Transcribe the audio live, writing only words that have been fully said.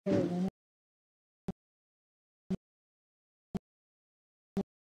What's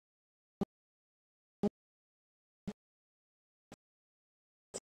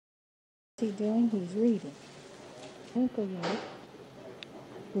he doing? He's reading. Uncle York.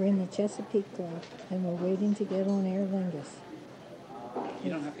 We're in the Chesapeake Club, and we're waiting to get on Aer Lingus. You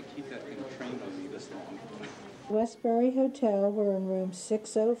don't have to keep that thing trained on me this long. Westbury Hotel. We're in room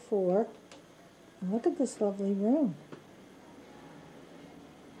 604. And look at this lovely room.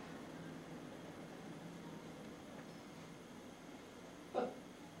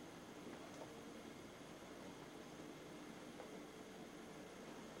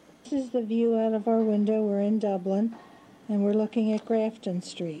 This is the view out of our window. We're in Dublin, and we're looking at Grafton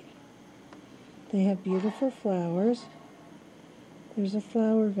Street. They have beautiful flowers. There's a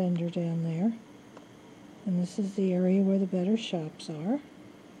flower vendor down there. And this is the area where the better shops are.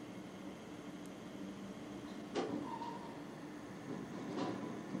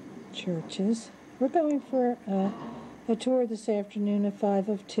 Churches. We're going for a tour this afternoon at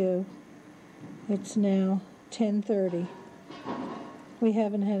 5:02. It's now 10:30. We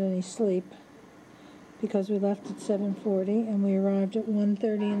haven't had any sleep because we left at 7:40 and we arrived at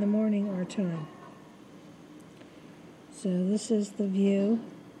 1:30 in the morning our time. So this is the view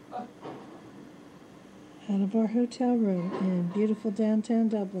out of our hotel room in beautiful downtown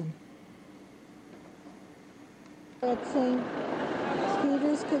Dublin. At St.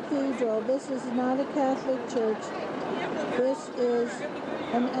 Peter's Cathedral. This is not a Catholic church. This is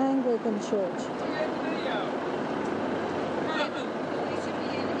an Anglican church.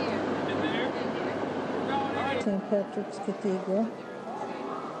 St. Patrick's Cathedral.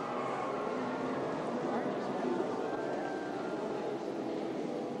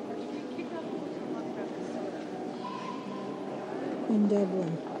 In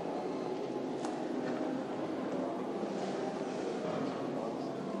Dublin.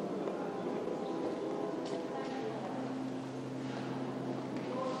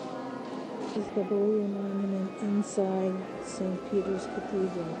 This is the Burial Monument inside St. Peter's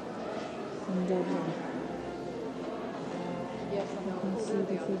Cathedral in Dublin. You can see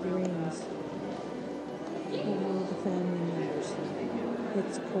the figurines of all the family members.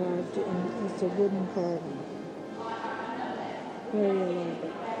 It's carved and it's a wooden carving. Very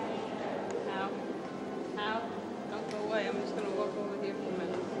elaborate. How? Don't go away. I'm just going to walk over here for a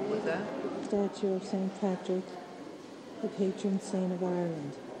minute. What's that? Statue of St. Patrick, the patron saint of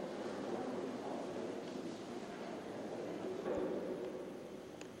Ireland.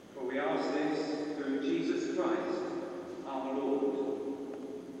 For we ask this through Jesus Christ, our Lord.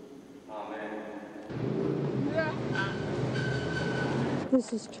 Amen.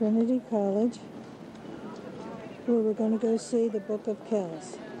 This is Trinity College, where we're going to go see the Book of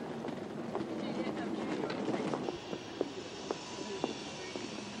Kells.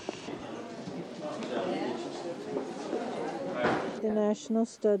 The National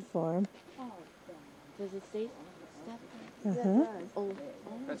Stud Farm. Does it say stuff? Uh-huh. Oh.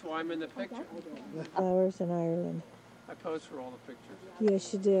 That's why I'm in the picture. Flowers in Ireland. I pose for all the pictures.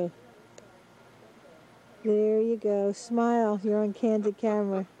 Yes, you do. There you go. Smile. You're on candid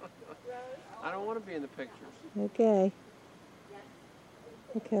camera. I don't want to be in the pictures. Okay.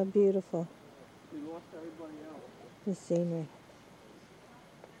 Look how beautiful We lost everybody else. the scenery.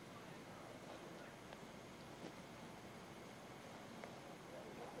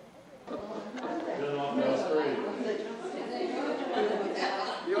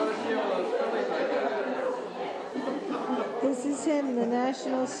 You ought to see all those fillies I got. This is him, the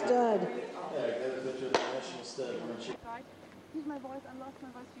National Stud. Use my voice. I lost my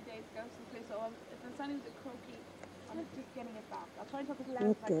voice a few days ago, so if it sounded a bit croaky, I'm just getting it back. I'll try and talk as loud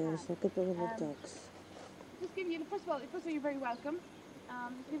as I can. Look at the little ducks. Just give you, first of all, you're very welcome.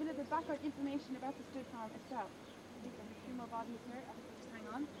 Give a little bit of background information about the stud farm itself. There's a few more bodies here. Just hang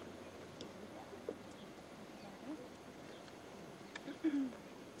on.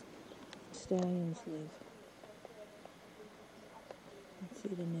 Stallions live. Let's see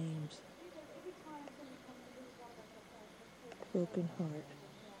the names. Broken Heart.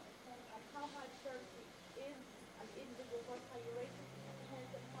 How high surgery is an individual horse, how you raise it,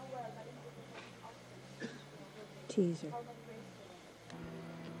 depends on how well that individual Teaser.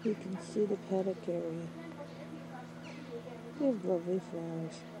 You can see the paddock area. We have lovely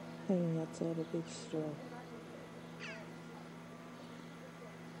flowers hanging outside a big straw.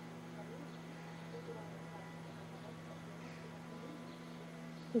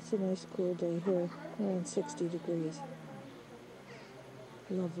 It's a nice cool day here, around 60 degrees.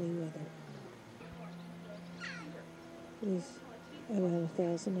 Lovely weather. It is about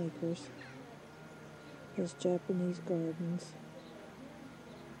 1,000 acres. There's Japanese gardens.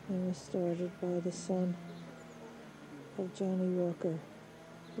 It was started by the son of Johnny Walker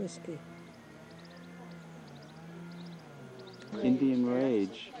whiskey. Indian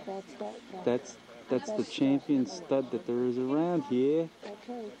Rage. That's the champion stud that there is around here.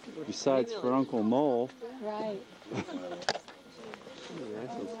 Besides for Uncle Mole. Right.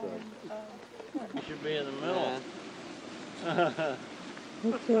 You should be in the middle.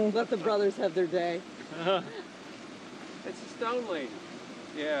 Okay. Let the brothers have their day. It's a stone lady.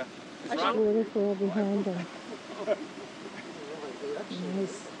 Yeah. Waterfall behind them.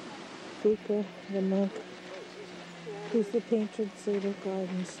 Nice. Buka, the monk, who's the patron saint of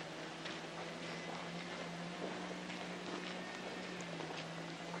gardens.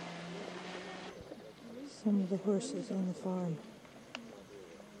 Some of the horses on the farm.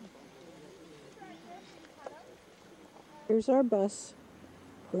 Here's our bus,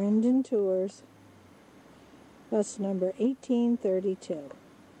 Brendan Tours, bus number 1832.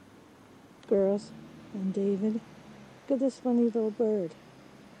 Girls and David, look at this funny little bird.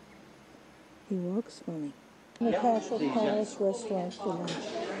 He walks funny. The Cashel Palace restaurant for lunch.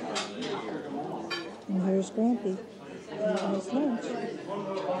 And here's Grampy having his lunch.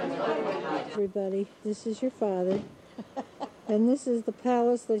 Everybody, this is your father. And this is the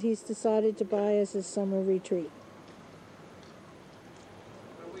palace that he's decided to buy as his summer retreat.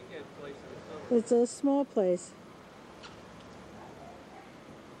 It's a small place,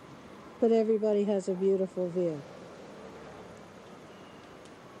 but everybody has a beautiful view.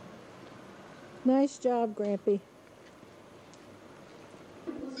 Nice job, Grampy.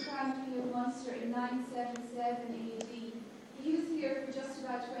 Was founded in Munster in 977 AD. He was here for just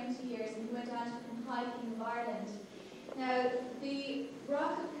about 20 years and he went on to become High King of Ireland. Now, the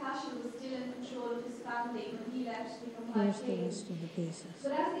Rock of Cashel was still in control of his family when he left to become High Here's the King. rest of the pieces.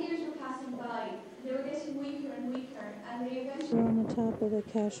 But as the years were passing by, they were getting weaker and weaker, and they eventually... We're on the top of the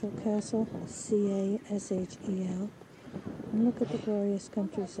Cashel Castle, C-A-S-H-E-L, and look at the glorious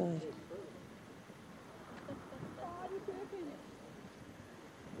countryside.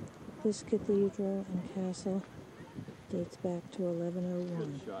 This cathedral and castle dates back to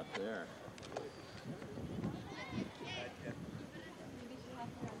 1101. Shot there.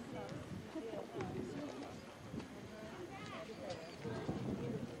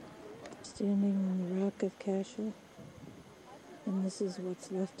 Standing on the rock of Cashel, and this is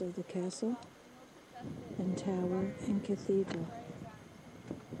what's left of the castle and tower and cathedral.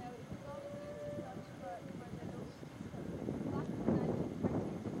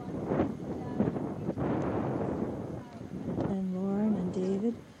 And Lauren and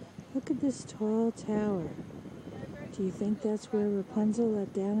David, look at this tall tower. Do you think that's where Rapunzel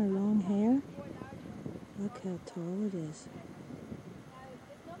let down her long hair? Look how tall it is.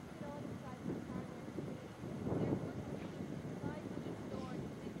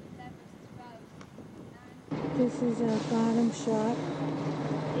 This is a bottom shot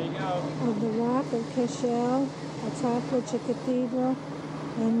of the rock of Cashel, atop which a cathedral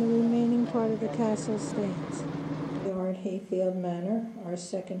and the remaining part of the castle stands. We are at Hayfield Manor, our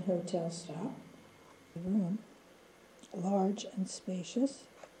second hotel stop. The room, large and spacious.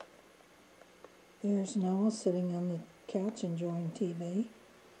 There's Noel sitting on the couch enjoying TV.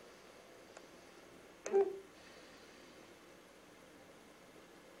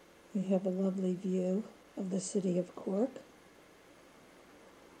 We have a lovely view of the city of Cork.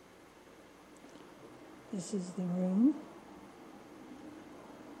 This is the room.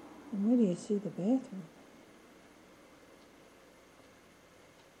 And where do you see the bathroom?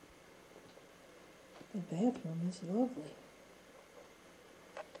 The bathroom is lovely.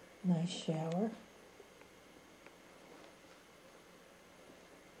 Nice shower.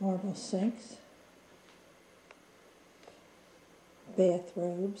 Marble sinks.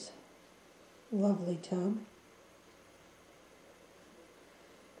 Bathrobes. Lovely tub.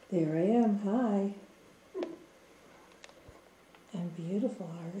 There I am, hi. And beautiful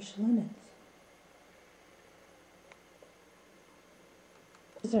Irish linens.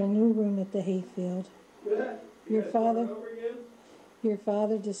 This is our new room at the Hayfield. Your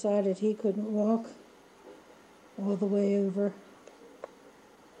father decided he couldn't walk all the way over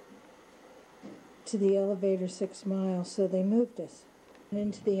to the elevator 6 miles, so they moved us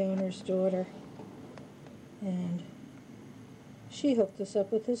into the owner's daughter, and she hooked us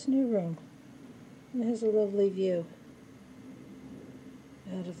up with this new room. It has a lovely view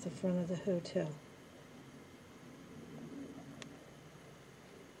out of the front of the hotel.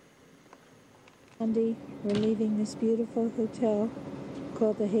 Sunday, we're leaving this beautiful hotel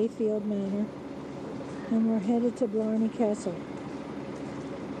called the Hayfield Manor, and we're headed to Blarney Castle.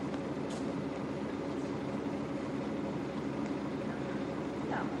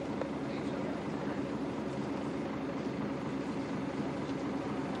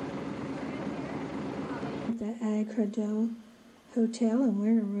 Cardell Hotel, and we're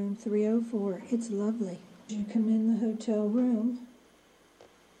in room 304. It's lovely. As you come in the hotel room,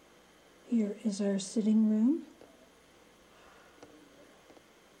 here is our sitting room.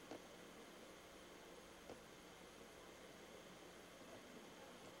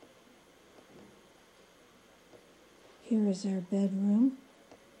 Here is our bedroom.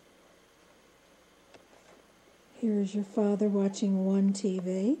 Here is your father watching one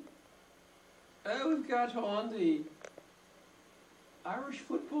TV. Oh, we've got on the Irish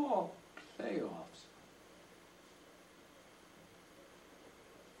football playoffs.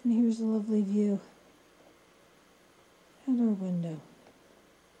 And here's a lovely view at our window.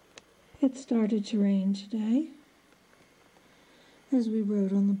 It started to rain today as we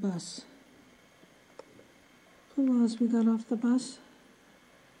rode on the bus. But as we got off the bus,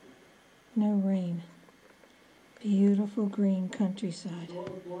 no rain. Beautiful green countryside.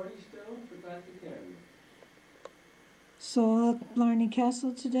 Saw Blarney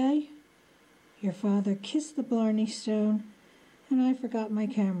Castle today. Your father kissed the Blarney Stone, and I forgot my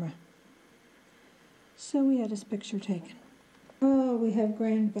camera. So we had his picture taken. Oh, we have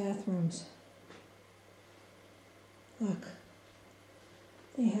grand bathrooms. Look.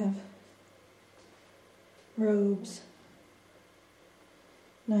 They have robes,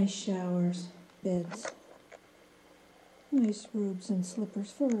 nice showers, beds, nice robes and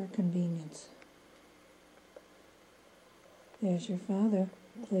slippers for our convenience. There's your father,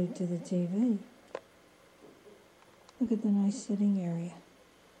 glued to the TV. Look at the nice sitting area.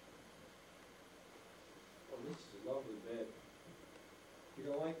 This is a lovely bed. You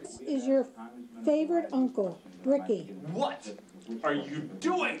don't like This is your favorite uncle, Ricky. What are you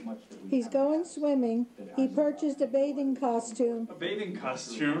doing? He's going swimming. He purchased a bathing costume. A bathing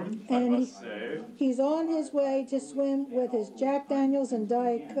costume, And I must say. He's on his way to swim with his Jack Daniels and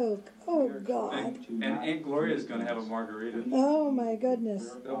Diet Coke. Oh, God. And Aunt Gloria's going to have a margarita. Oh, my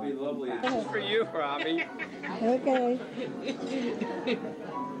goodness. That'll be lovely. This is for you, Robbie. Okay.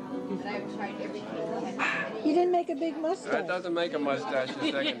 You didn't make a big That mustache. doesn't make a mustache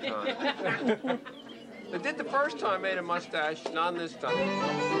the second time. It did the first time, made a mustache, not this time.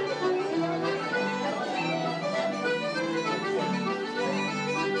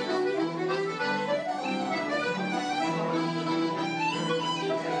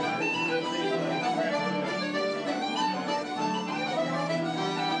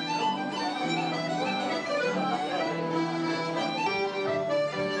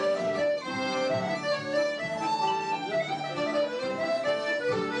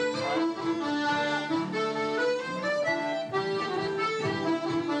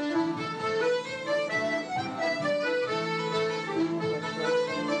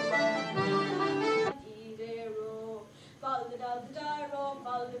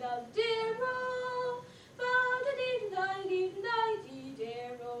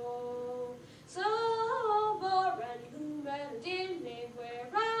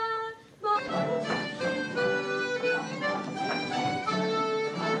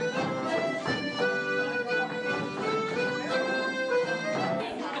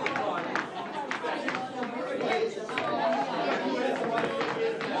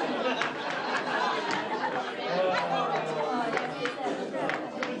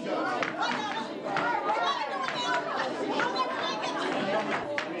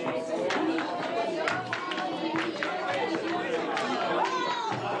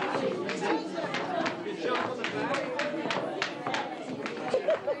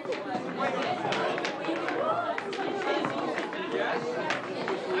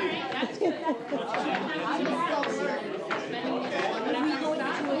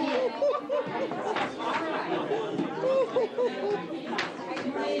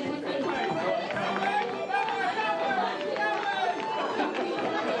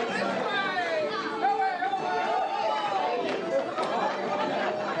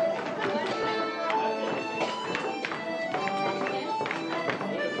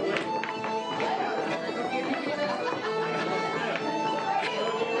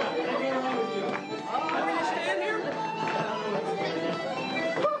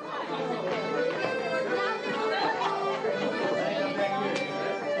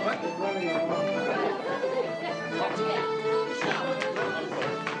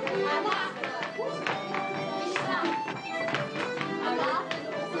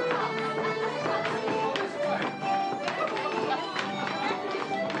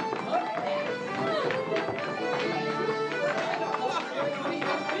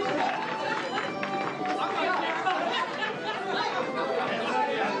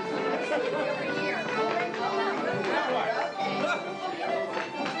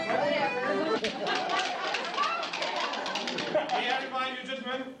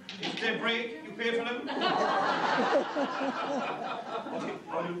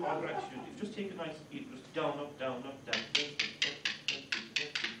 do other activities. Just take a nice beat, just down, up, down, up, down.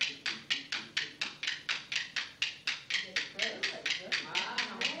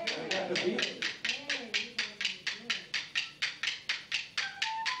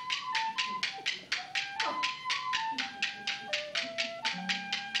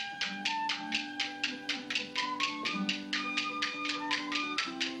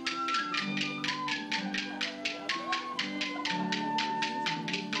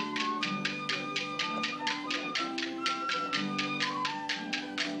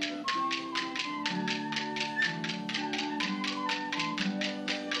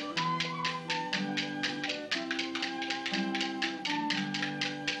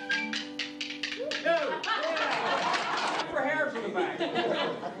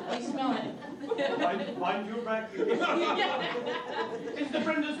 Mind your back. It's the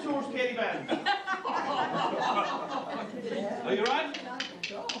Brenda's Tours Katie Band. Are you right?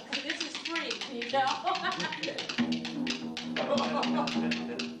 This is free, can you tell?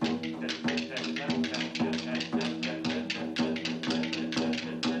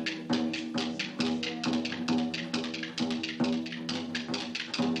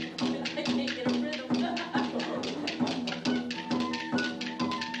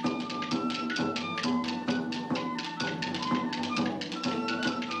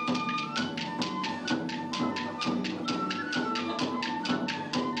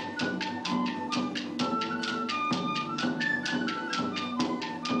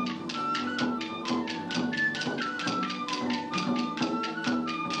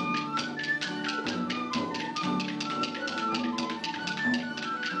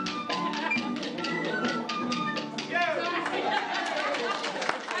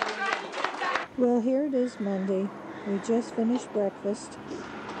 Well, here it is Monday. We just finished breakfast,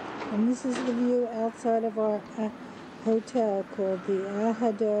 and this is the view outside of our hotel called the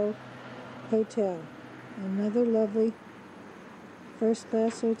Ahado Hotel. Another lovely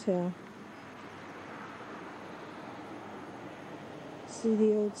first-class hotel. See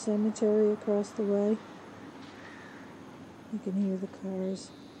the old cemetery across the way? You can hear the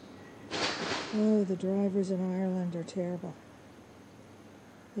cars. Oh, the drivers in Ireland are terrible.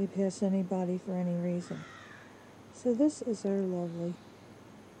 They pass anybody for any reason. So this is our lovely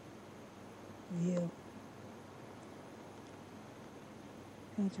view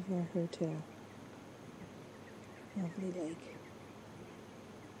out of our hotel. Lovely lake.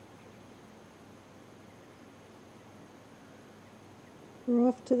 We're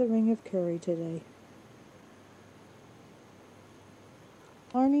off to the Ring of Kerry today.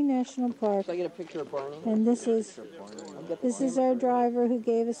 Arnie National Park. Can I get a picture of Barney? And this is our driver who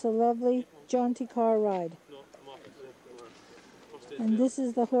gave us a lovely jaunty car ride. And this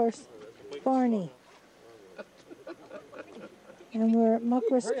is the horse, Barney. And we're at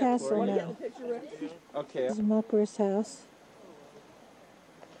Muckross Castle now. Okay. This is Muckross House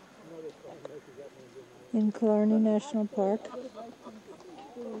in Killarney National Park.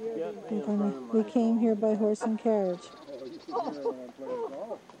 We came here by horse and carriage.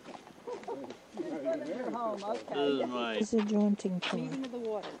 This is a jaunting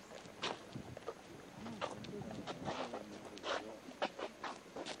car.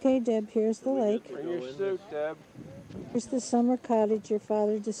 Okay, Deb, here's the lake. Bring your suit, Deb. Here's the summer cottage your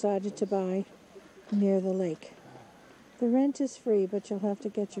father decided to buy near the lake. The rent is free, but you'll have to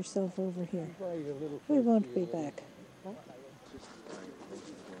get yourself over here. We won't be back.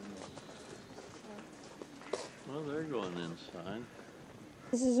 Well, they're going inside.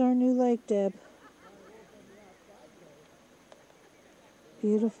 This is our new lake, Deb.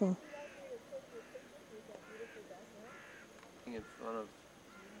 Beautiful. In front of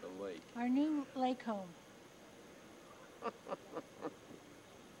the lake. Our new lake home.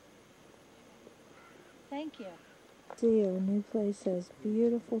 Thank you. See, our new place has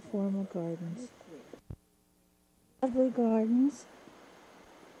beautiful formal gardens. Lovely gardens.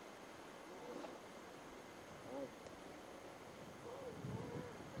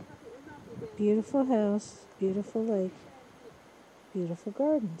 Beautiful house, beautiful lake, beautiful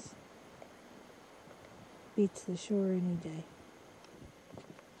gardens. Beats the shore any day.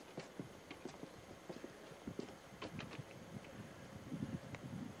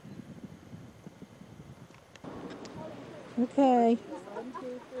 Okay.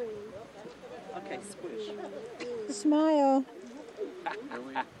 Okay, squish. Smile.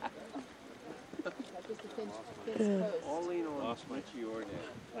 Good. All lean on Lost my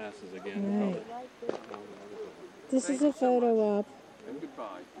glasses again. Right. This is a photo op. and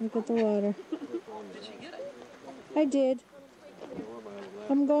goodbye. Look at the water. Did she get it? I did.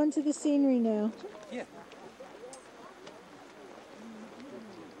 I'm going to the scenery now. Yeah.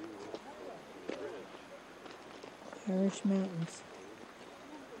 Irish Mountains.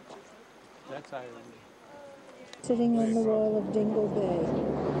 That's Ireland. Sitting on the wall of Dingle Bay.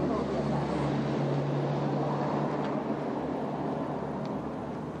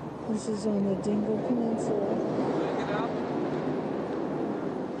 This is on the Dingle Peninsula.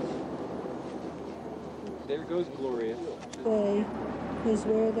 There goes Gloria. Bay is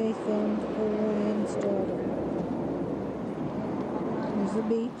where they filmed Orion's Daughter. There's the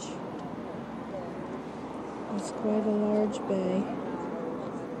beach. It's quite a large bay.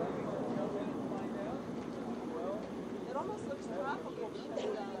 It almost looks tropical.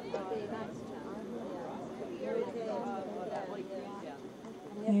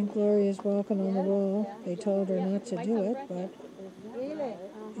 And Gloria's walking on the wall. They told her not to do it, but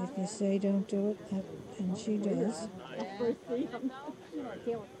if you say don't do it, and she does.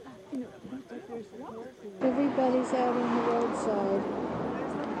 Everybody's out on the roadside.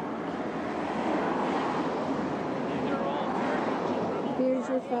 Here's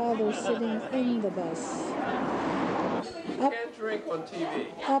your father sitting in the bus. Up, Can't drink on TV.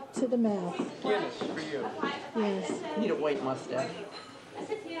 up to the mouth. Guinness for you. Yes. Need a white mustache.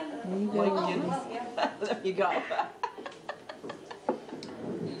 There you White go. Guinness. There you go.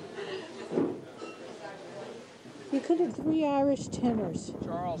 You could have 3 Irish tenors.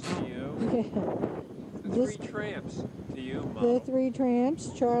 Charles to you. Yeah. The Three Tramps to you, Mom. The 3 Tramps,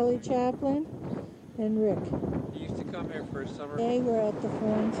 Charlie Chaplin, and Rick. He used to come here for a summer. They were at the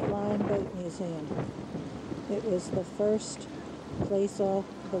Florence Flying Boat Museum. It was the first place off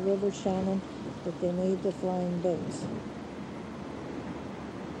the River Shannon that they made the flying boats.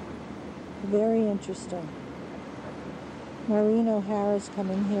 Very interesting. Maureen O'Hara's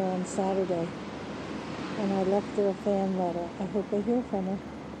coming here on Saturday, and I left her a fan letter. I hope I hear from her.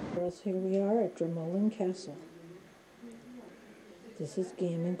 Girls, here we are at Dromoland Castle. This is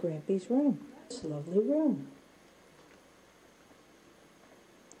Gam and Grampy's room. It's a lovely room.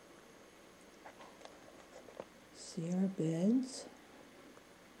 See our beds.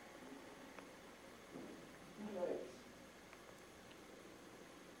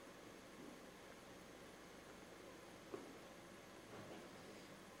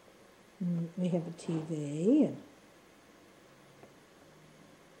 And we have a TV and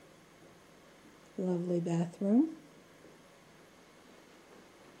lovely bathroom.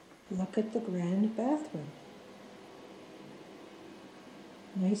 Look at the grand bathroom.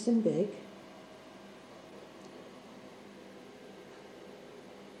 Nice and big.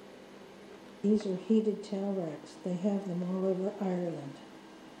 These are heated towel racks. They have them all over Ireland.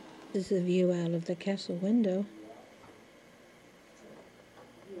 This is a view out of the castle window.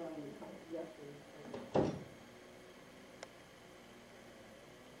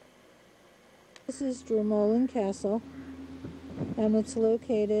 This is Dromoland Castle, and it's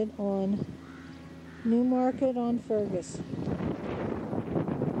located on Newmarket on Fergus.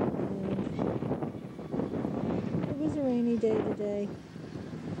 And it was a rainy day today,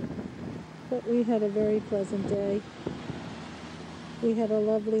 but we had a very pleasant day. We had a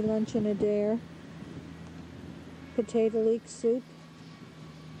lovely lunch and a dare, potato leek soup,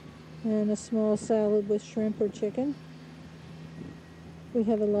 and a small salad with shrimp or chicken. We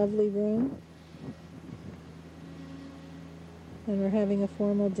have a lovely room, and we're having a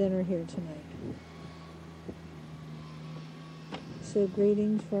formal dinner here tonight. So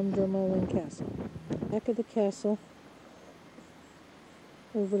greetings from Dromoland Castle. Back of the castle,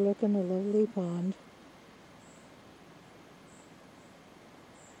 overlooking a lovely pond.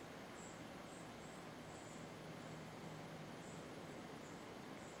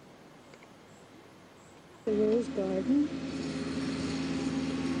 The rose garden.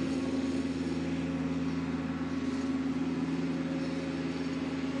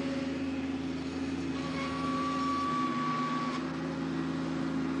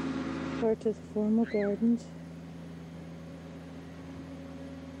 Part of the formal gardens.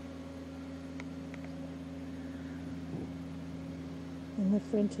 In the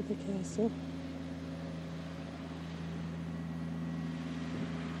front of the castle.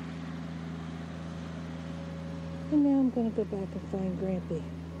 And now I'm going to go back and find Grampy.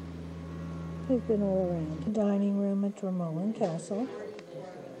 They've been all around. The dining room at Dromoland Castle.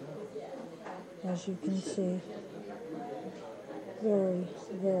 As you can see, very,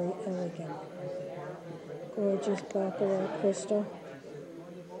 very elegant. Gorgeous baccarat crystal.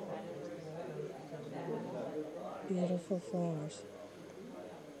 Beautiful flowers.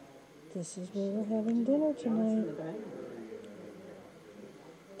 This is where we're having dinner tonight.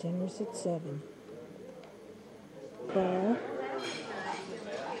 Dinner's at 7. Bar.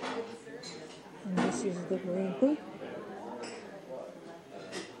 And this is the Grampy.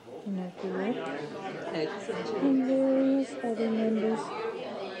 Pinocchio, and various other members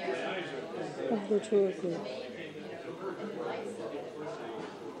of the tour group.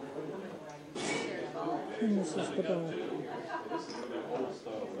 And this is the bar.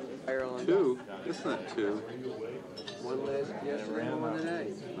 Ireland. Two? It's not two. One last yesterday and one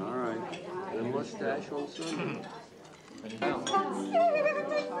today. All right. And a mustache on Sunday.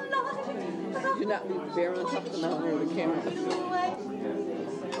 You're not be bare on top of the mountain or the camera.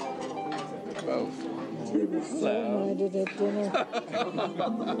 Both. He was so united at dinner.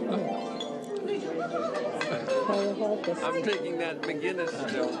 Paula Harpus. I'm taking that McGinnis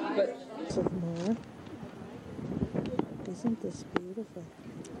still. But Of more. Isn't this beautiful?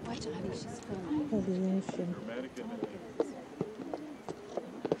 Watch honey, she's filming. Of the ocean.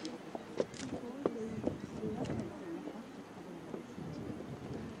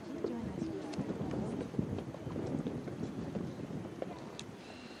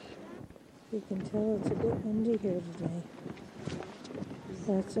 You can tell it's a bit windy here today.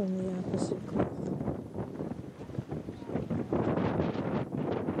 That's on the opposite cliff.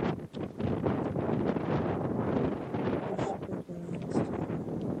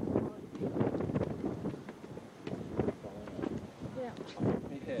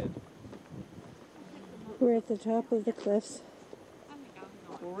 We're at the top of the cliffs.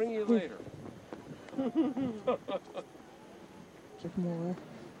 we'll ring you later. More.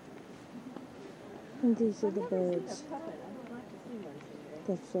 And these are the birds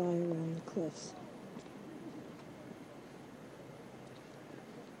that fly around the cliffs.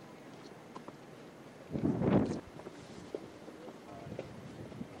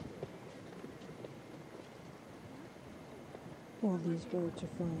 All these birds are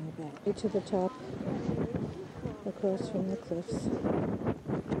flying back to the top, across from the cliffs.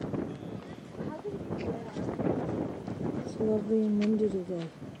 It's lovely and windy today.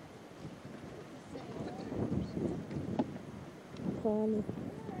 Follow.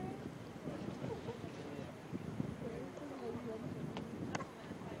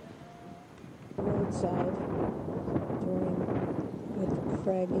 Roadside during with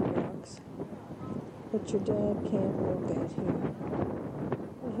craggy rocks, but your dad can't walk out here.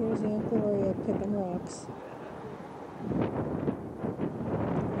 But here's Aunt Gloria picking rocks.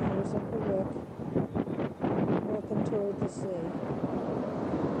 Here's Uncle Rick walking toward the sea.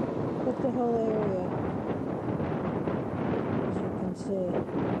 But the whole area, as you can see,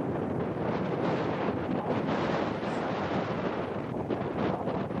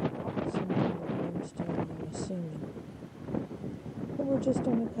 but we're just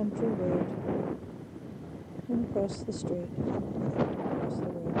on a country road, and across the street, across the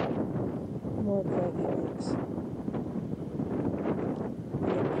road, more craggy rocks.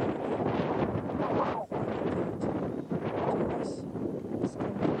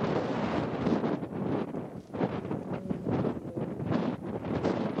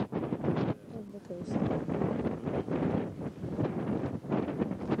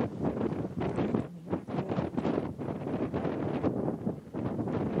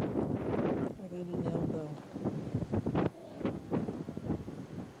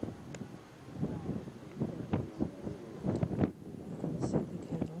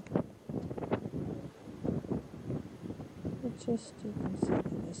 Just you can see the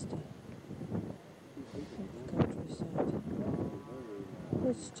vista of the countryside.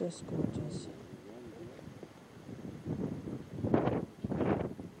 It's just gorgeous.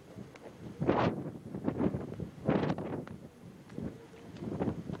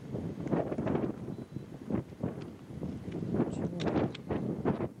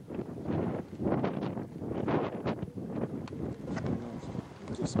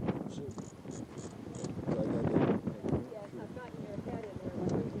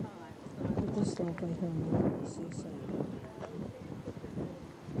 This lovely home along the seaside.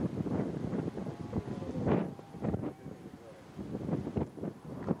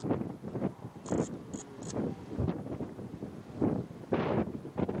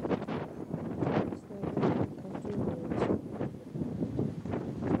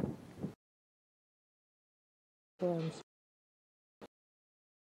 Farms.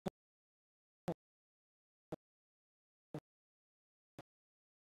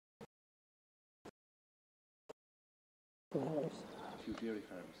 Flowers. Few dairy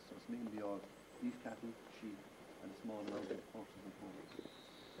farms, so it's mainly all beef cattle, sheep, and a small amount of horses and ponies.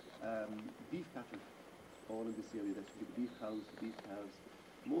 Beef cattle, all in this area, that's the beef cows, beef calves.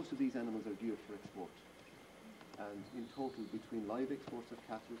 Most of these animals are geared for export. And in total, between live exports of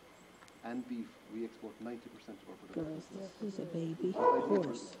cattle and beef. We export 90% of our production. Girls, he's a baby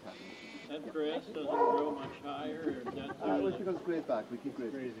horse. That grass doesn't grow much higher, or is that Well, it's because it's grazed back. We keep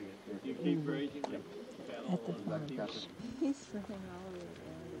grazing it. you keep grazing it? At the farm. He's swimming all over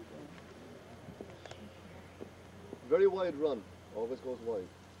Very wide run. Always goes wide.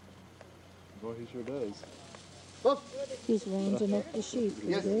 Well, he sure does. Buff! He's rounding up the sheep.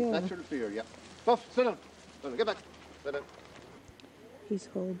 Here Yes, they are. natural fear, yeah. Buff, sit down. Sit down. Get back. Sit down. He's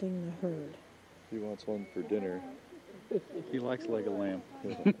holding the herd. He wants one for dinner. He likes like a lamb.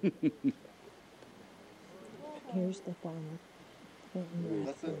 Here's the farmer.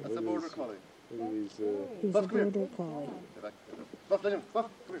 That's a border collie. Look at these. He's Buff, a come here. border collie. Get back. Buff, let him. Buff,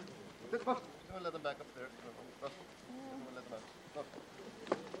 come here. Sit, Buff. Don't let them back up there. Buff. Don't let them out. Buff.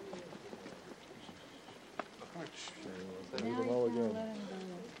 Come here. Leave them all again.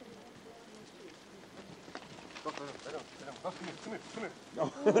 Buff, lay down. Buff, come here.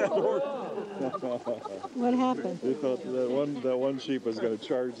 What happened? They thought that one sheep was going to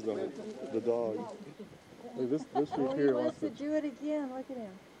charge the dog. Look, this sheep here wants to. do it again. Look at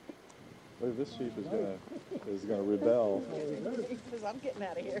him. Look, this sheep is gonna rebel. He says, I'm getting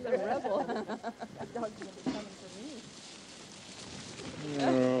out of here. He's a rebel. That dog's going to be coming for me.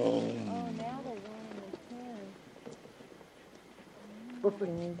 Oh. Now they're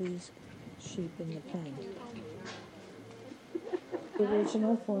running in all these sheep in the pen. The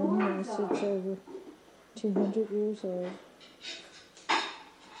original farmhouse is over 200 years old.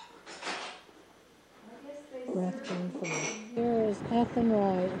 Rathbone Farm. Here is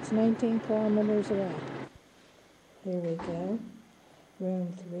Athenry. It's 19 kilometers away. Here we go.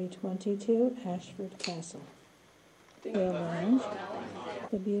 Room 322, Ashford Castle. Rail lounge.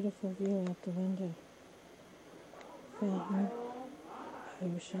 The beautiful view out the window. Fountain.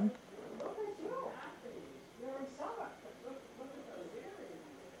 Ocean.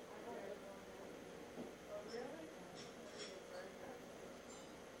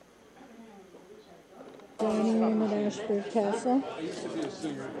 Dining room at Ashford Castle.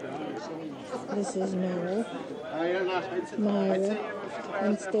 This is Myra.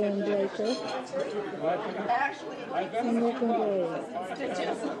 And Stan Blaker. And Rick and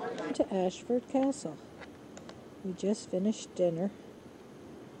Gloria. To Ashford Castle. We just finished dinner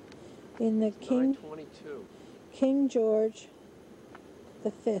in the King George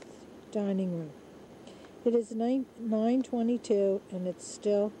V dining room. It is 9:22 and it's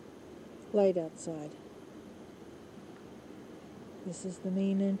still light outside. This is the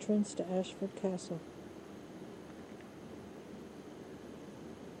main entrance to Ashford Castle.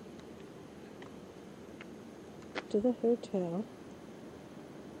 To the hotel.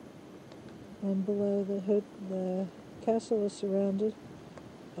 And below the castle is surrounded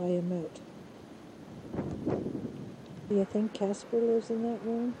by a moat. Do you think Casper lives in that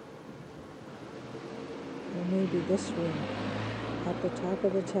room? Or maybe this room, at the top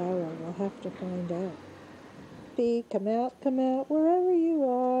of the tower. We'll have to find out. Come out, wherever you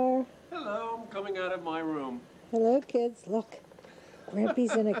are. Hello, I'm coming out of my room. Hello, kids. Look,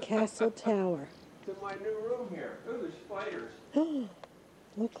 Grampy's in a castle tower. It's in my new room here. Ooh, there's spiders.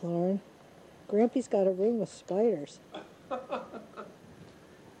 Look, Lauren. Grampy's got a room with spiders.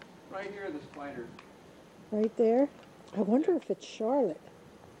 Right here, the spiders. Right there? I wonder if it's Charlotte.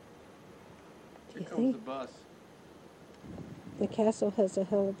 Do Here you comes think the bus. the castle has a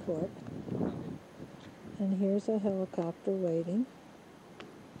heliport? And here's a helicopter waiting.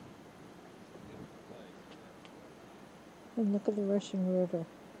 And look at the rushing river.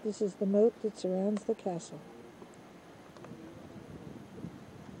 This is the moat that surrounds the castle.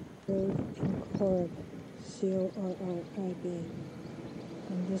 Road in Corrib, C-O-R-R-I-B.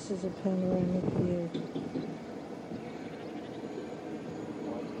 And this is a panoramic view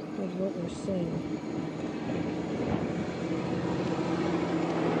of what we're seeing.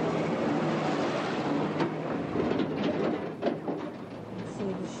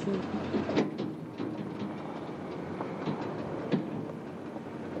 See the sheep.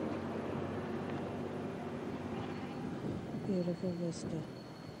 Beautiful vista.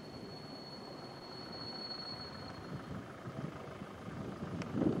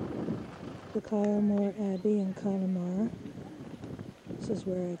 The Kylemore Abbey in Connemara. This is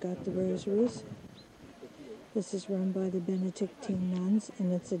where I got the rosaries. This is run by the Benedictine nuns,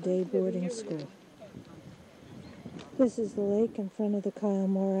 and it's a day boarding school. This is the lake in front of the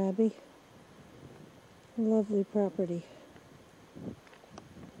Kylemore Abbey. Lovely property.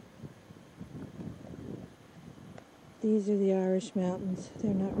 These are the Irish mountains.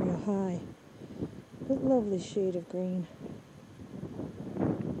 They're not real high, but lovely shade of green.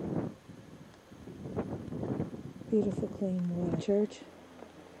 Beautiful clean water. Church.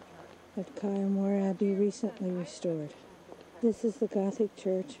 at Kylemore Abbey, recently restored. This is the Gothic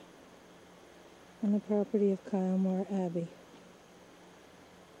church on the property of Kylemore Abbey.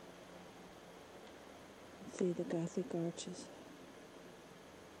 See the Gothic arches.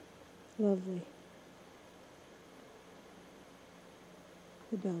 Lovely.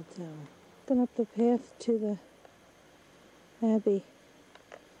 The bell tower. Going up the path to the abbey,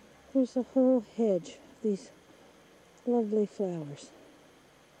 there's a whole hedge of these lovely flowers.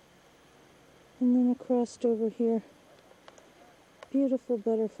 And then across over here, beautiful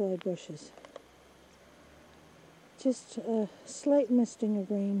butterfly bushes. Just a slight misting of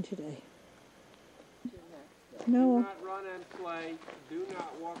rain today. Do No. not run and play. Do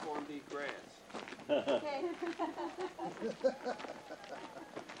not walk on the grass. Okay. Is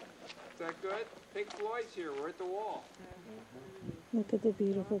that good? Pink Floyd's here. We're at the wall. Look at the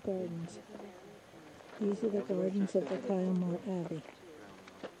beautiful gardens. These are the gardens of the Kylemore Abbey.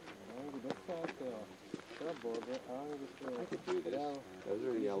 I could do this. Those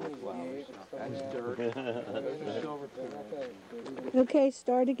are yellow flowers. That's dirt. Those are silver flowers. Okay,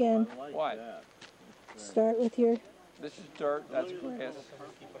 start again. What? Start with your... This is dirt. That's grass.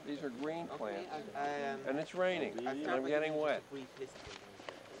 These are green plants. And it's raining. And I'm getting wet.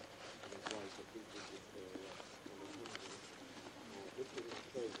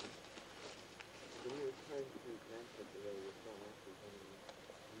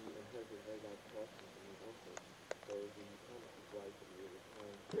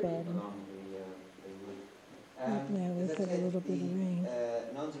 Garden. Now we've got a little bit of rain.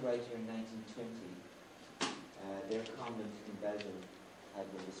 Nuns arrived here in 1920. Their convent in Belgium had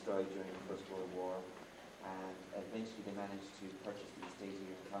been destroyed during the First World War, and eventually they managed to purchase the estate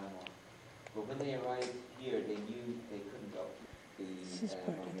here in Kylemore. But when they arrived here, they knew they couldn't go. This is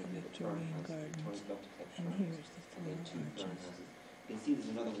part of the Victorian gardens, and here's the three arches. You can see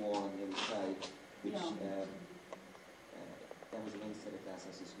there's another wall on the other side, which that was another set of glass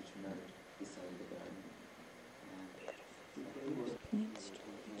houses which mirrored this side of the garden. Plant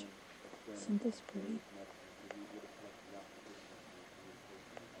storage. Isn't this pretty?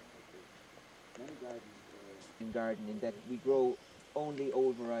 Garden in that we grow only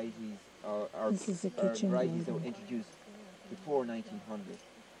old varieties or varieties that were introduced before 1900.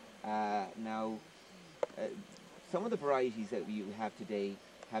 Now, some of the varieties that we have today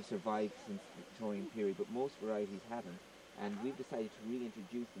have survived since the Victorian period, but most varieties haven't. And we've decided to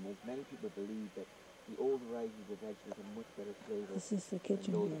reintroduce them, as many people believe that the old varieties of vegetables are much better flavour This is the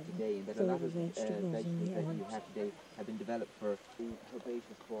kitchen than those garden, of today, and that a full lot of of vegetables vegetables and the that you herbs. have today have been developed for the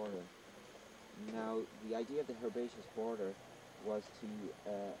herbaceous border. Now, the idea of the herbaceous border was to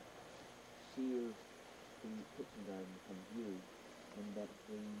shield the kitchen garden from view, and that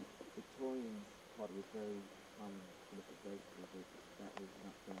the Victorians thought it was very common to look at vegetables. That was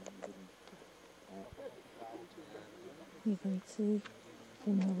not done. We didn't. You can see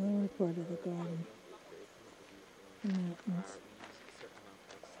from the lower part of the garden, the mountains,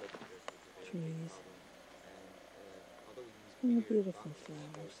 trees, and the beautiful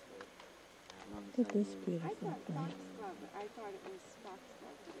flowers. Look at this beautiful plant. I thought it was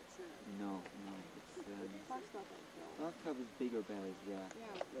foxglove, but it's not. No, it's Foxglove, I feel. foxglove is bigger berries, yeah.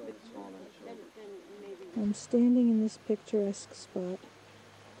 A bit smaller. Then maybe. I'm standing in this picturesque spot,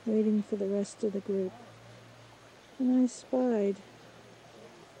 waiting for the rest of the group, and I spied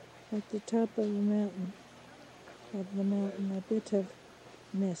at the top of the mountain, a bit of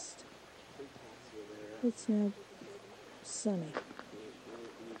mist. It's now sunny.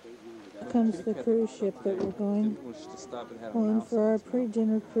 Here comes the cruise ship that we're going on for our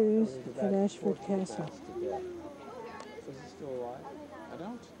pre-dinner cruise at Ashford Castle. Is he still alive? I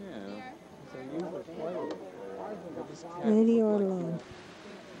don't. Yeah. It's an unusual flavor. Lady Ortolan.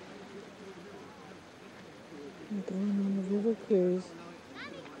 We're going on the river cruise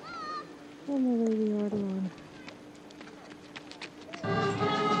on the Lady Ortolan.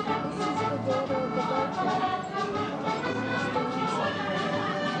 This is the daughter of the boat.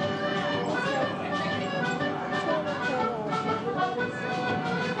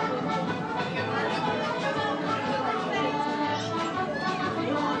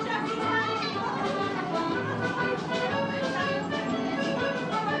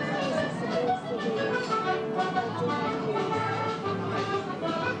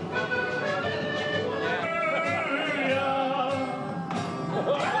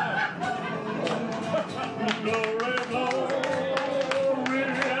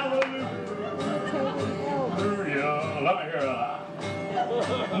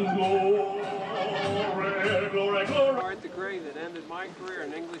 Art degree that ended my career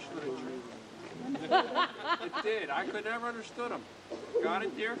in English literature. It did. I could never understood them. Got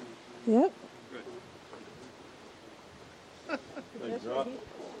it, dear? Yep. Good drop.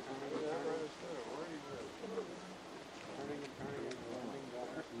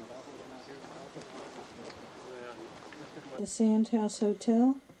 The Sandhouse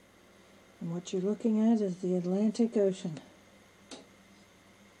Hotel, and what you're looking at is the Atlantic Ocean.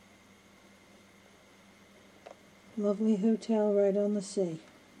 Lovely hotel right on the sea.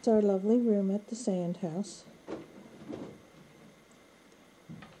 It's our lovely room at the Sandhouse.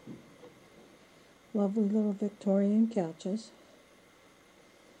 Lovely little Victorian couches.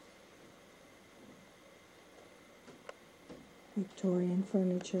 Victorian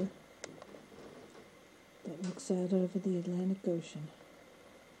furniture that looks out over the Atlantic Ocean.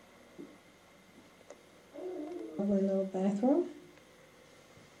 Lovely little bathroom.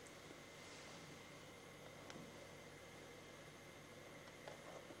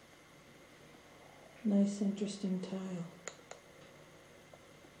 Nice, interesting tile.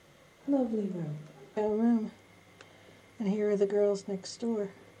 Lovely room. Our room. And here are the girls next door,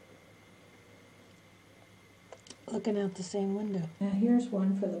 looking out the same window. Now here's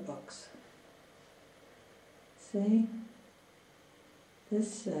one for the books. See?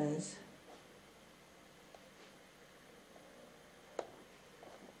 This says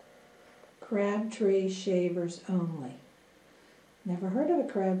Crabtree Shavers Only. Never heard of a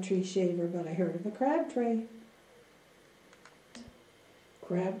Crabtree shaver, but I heard of a Crabtree.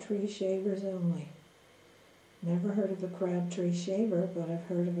 Crabtree Shavers Only. Never heard of a Crabtree shaver, but I've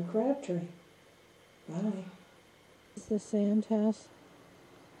heard of a Crabtree. Bye. This is the Sandhouse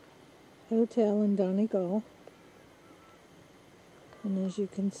Hotel in Donegal. And as you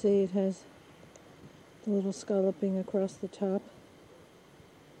can see, it has the little scalloping across the top,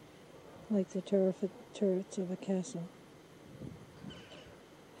 like the turrets of a castle.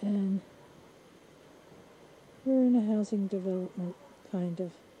 And we're in a housing development kind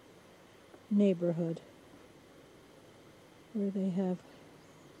of neighborhood where they have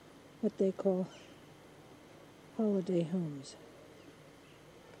what they call holiday homes.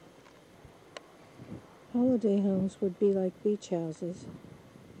 Holiday homes would be like beach houses,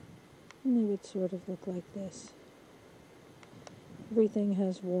 and they would sort of look like this. Everything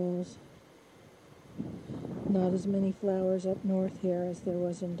has walls. Not as many flowers up north here as there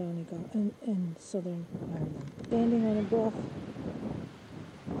was in Donegal, in southern Ireland. Standing on a bluff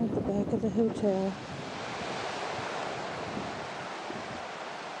at the back of the hotel.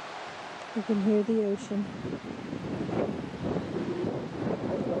 You can hear the ocean.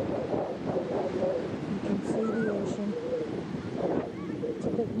 You can see the ocean. It's a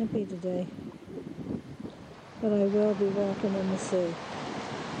bit nippy today, but I will be walking in the sea.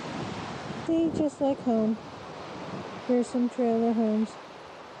 See, just like home. Here's some trailer homes,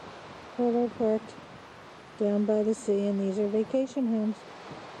 trailer parked down by the sea, and these are vacation homes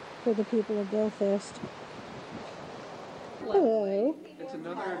for the people of Belfast. Hello. It's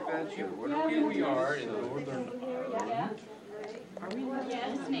another adventure. Here we are in Northern Ireland. Are we not?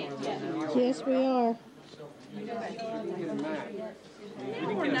 Yes, we are. We didn't get a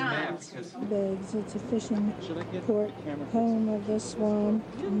map because Biggs. It's a fishing port, home of the Swan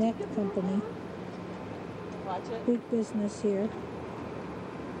Neck Company. Big business here.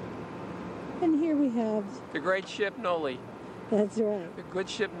 And here we have the great ship Noli. That's right. The good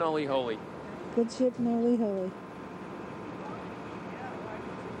ship Noli Holy. Good ship Noli Holy.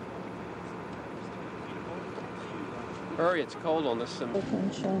 Hurry, it's cold on this cement. Good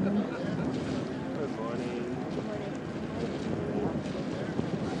morning.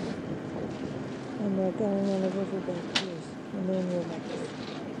 And we're going on a riverboat cruise. And then we're back.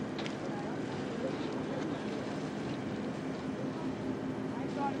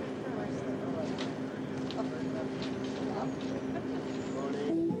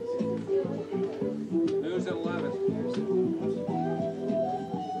 News at 11.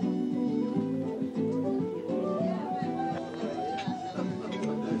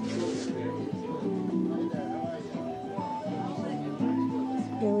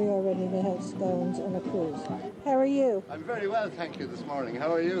 Here we are ready to have scones and a cruise. How are you? I'm very well, thank you, this morning.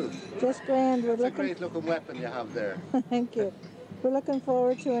 How are you? Just grand. We're It's a looking... great looking weapon you have there. Thank you. We're looking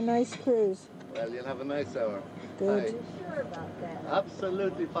forward to a nice cruise. Well, you'll have a nice hour. Good. Hi. Are you sure about that?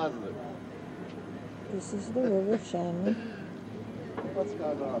 Absolutely positive. This is the River Shannon. What's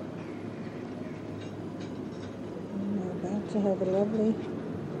going on? And we're about to have a lovely,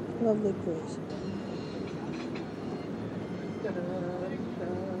 lovely cruise.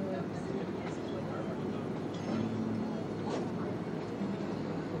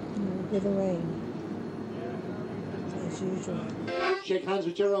 With the rain, as usual. Shake hands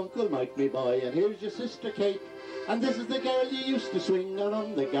with your uncle, Mike, me boy, and here's your sister Kate, And this is the girl you used to swing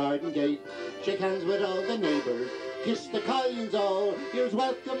around the garden gate. Shake hands with all the neighbours, kiss the collions all. You're as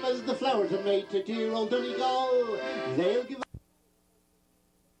welcome as the flowers are made to dear old Donegal. They'll give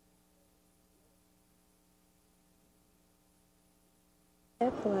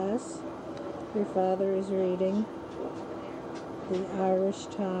class, your father is reading the Irish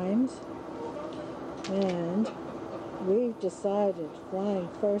Times, and we've decided flying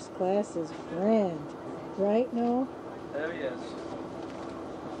first class is grand. Right, Noel? Oh, yes.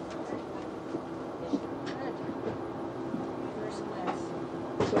 First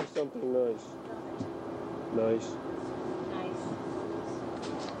class. Say something nice. Nice. Nice.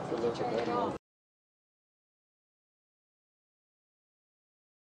 But look at that.